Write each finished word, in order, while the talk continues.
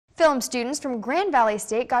Film students from Grand Valley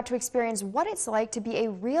State got to experience what it's like to be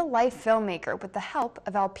a real-life filmmaker with the help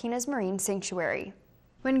of Alpena's Marine Sanctuary.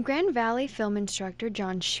 When Grand Valley film instructor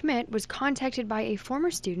John Schmidt was contacted by a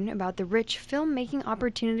former student about the rich filmmaking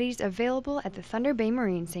opportunities available at the Thunder Bay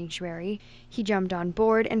Marine Sanctuary, he jumped on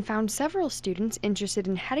board and found several students interested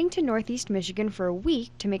in heading to Northeast Michigan for a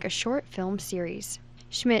week to make a short film series.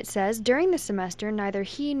 Schmidt says during the semester, neither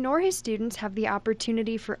he nor his students have the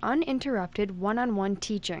opportunity for uninterrupted one-on-one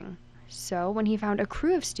teaching. So when he found a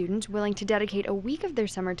crew of students willing to dedicate a week of their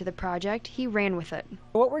summer to the project, he ran with it.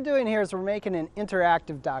 What we're doing here is we're making an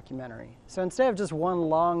interactive documentary. So instead of just one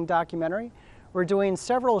long documentary, we're doing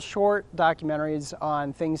several short documentaries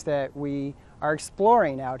on things that we are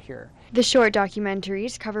exploring out here. The short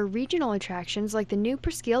documentaries cover regional attractions like the new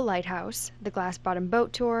Presqu'île Lighthouse, the Glass Bottom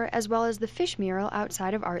Boat Tour, as well as the fish mural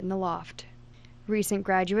outside of Art in the Loft. Recent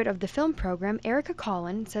graduate of the film program, Erica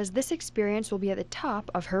Collin, says this experience will be at the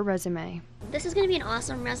top of her resume. This is going to be an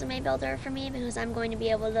awesome resume builder for me because I'm going to be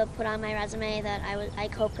able to put on my resume that I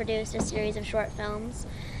co-produced a series of short films,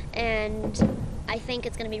 and I think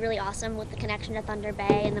it's going to be really awesome with the connection to Thunder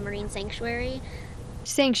Bay and the Marine Sanctuary.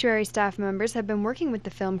 Sanctuary staff members have been working with the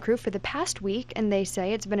film crew for the past week, and they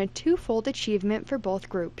say it's been a twofold achievement for both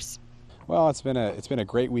groups. Well, it's been a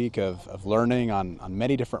great week of learning on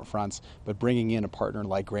many different fronts, but bringing in a partner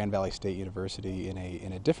like Grand Valley State University in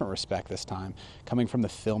a different respect this time, coming from the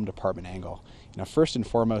film department angle. First and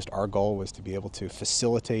foremost, our goal was to be able to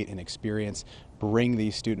facilitate an experience, bring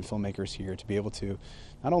these student filmmakers here to be able to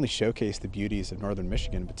not only showcase the beauties of northern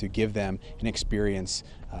Michigan, but to give them an experience,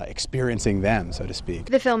 experiencing them, so to speak.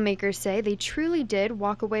 The filmmakers say they truly did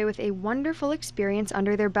walk away with a wonderful experience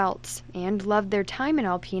under their belts and loved their time in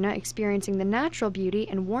Alpena, experiencing the natural beauty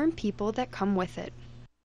and warm people that come with it.